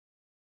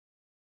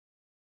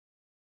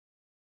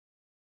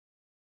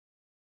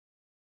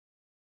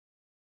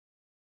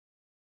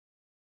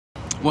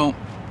Well,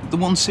 the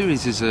One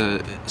Series is a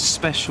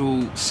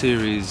special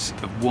series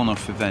of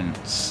one-off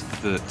events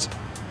that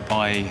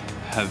I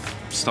have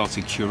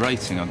started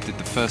curating. I did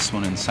the first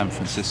one in San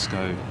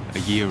Francisco a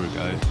year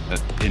ago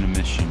at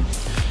Intermission,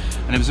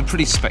 and it was a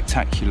pretty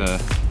spectacular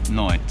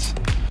night.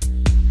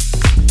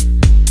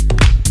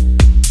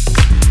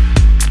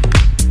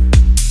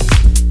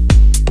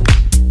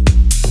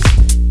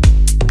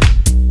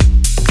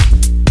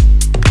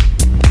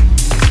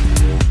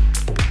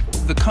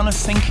 The kind of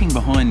thinking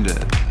behind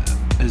it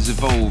has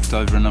evolved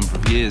over a number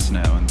of years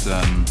now, and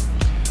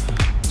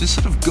just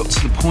sort of got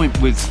to the point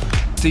with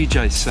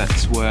DJ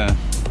sets where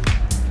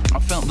I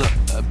felt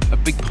that a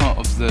big part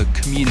of the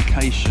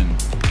communication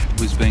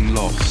was being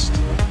lost.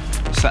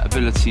 It's that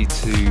ability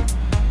to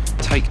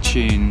take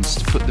tunes,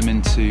 to put them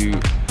into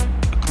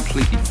a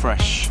completely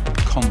fresh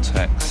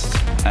context,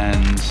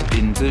 and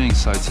in doing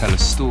so tell a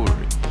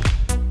story.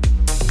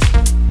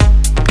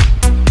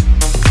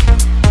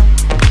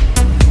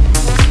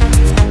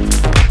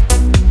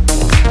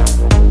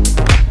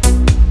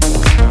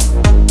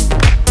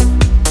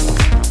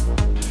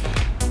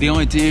 The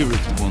idea of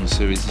the One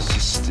Series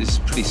is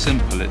pretty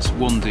simple. It's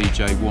one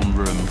DJ, one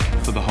room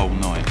for the whole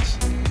night.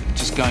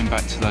 Just going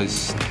back to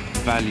those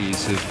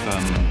values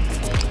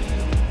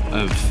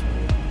of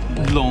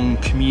long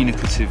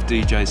communicative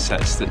DJ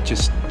sets that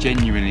just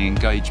genuinely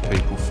engage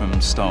people from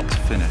start to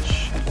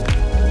finish.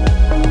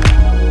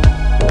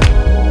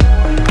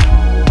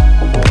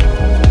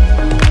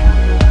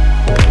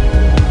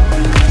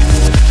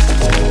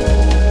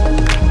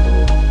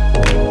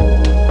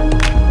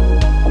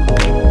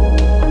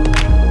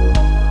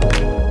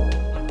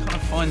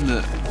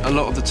 A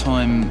lot of the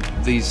time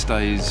these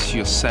days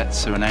your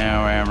sets are an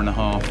hour, hour and a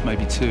half,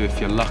 maybe two if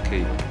you're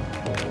lucky.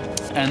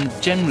 And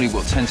generally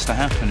what tends to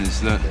happen is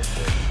that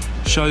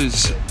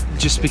shows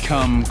just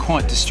become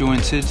quite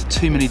disjointed.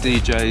 Too many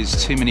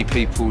DJs, too many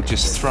people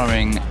just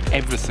throwing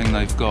everything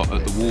they've got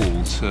at the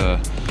wall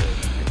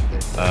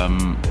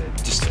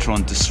just to try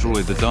and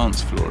destroy the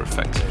dance floor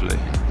effectively.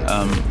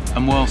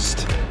 And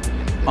whilst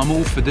I'm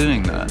all for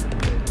doing that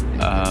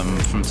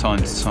from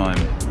time to time,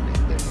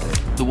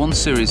 the One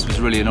Series was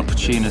really an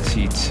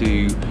opportunity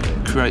to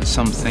create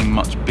something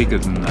much bigger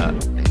than that.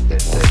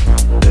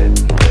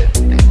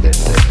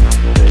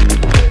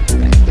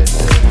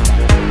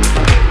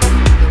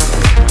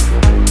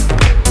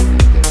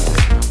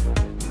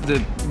 The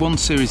One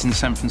Series in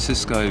San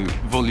Francisco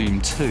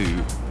Volume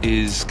 2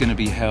 is going to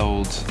be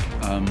held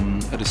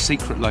at a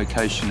secret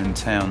location in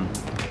town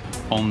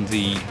on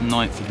the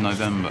 9th of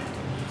November,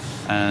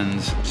 and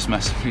just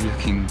massively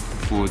looking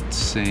forward to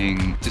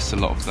seeing just a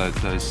lot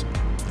of those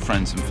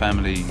friends and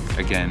family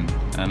again,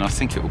 and I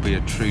think it will be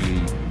a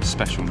truly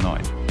special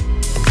night.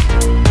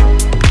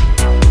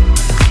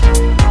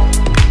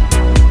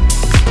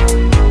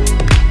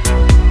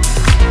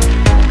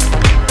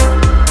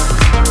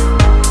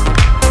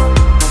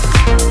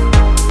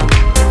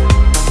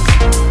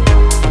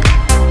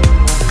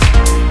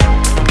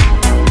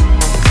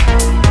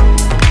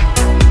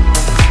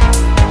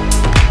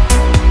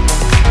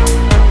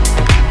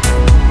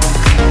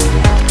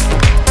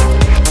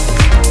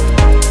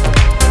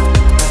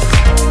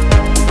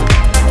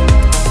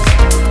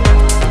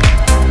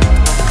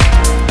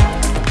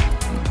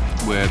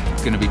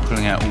 Going to be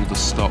pulling out all the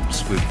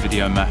stops with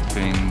video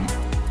mapping,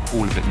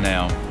 all of it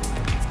now.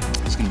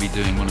 He's going to be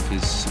doing one of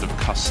his sort of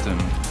custom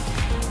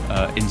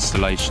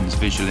installations,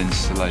 visual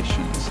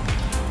installations,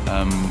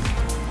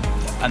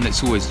 and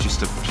it's always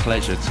just a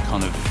pleasure to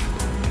kind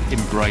of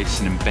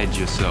embrace and embed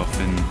yourself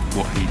in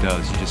what he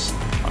does.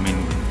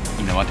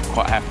 I'd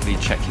quite happily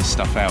check his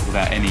stuff out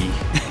without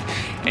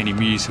any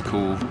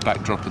musical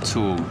backdrop at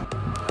all.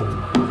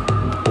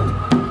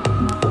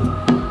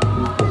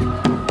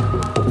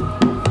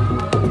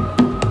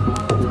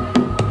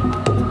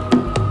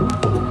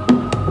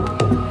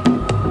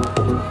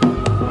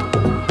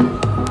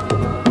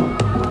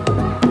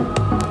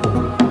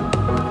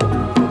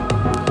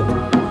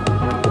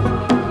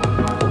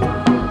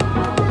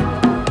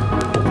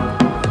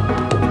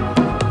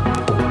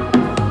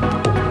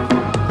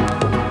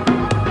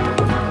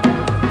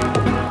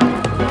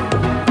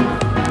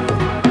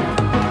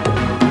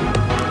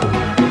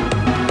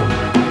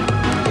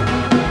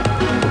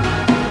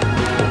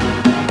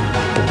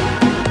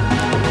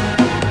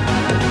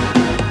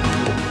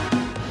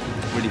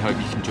 Hope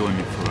you can join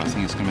me for it. I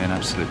think it's going to be an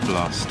absolute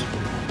blast.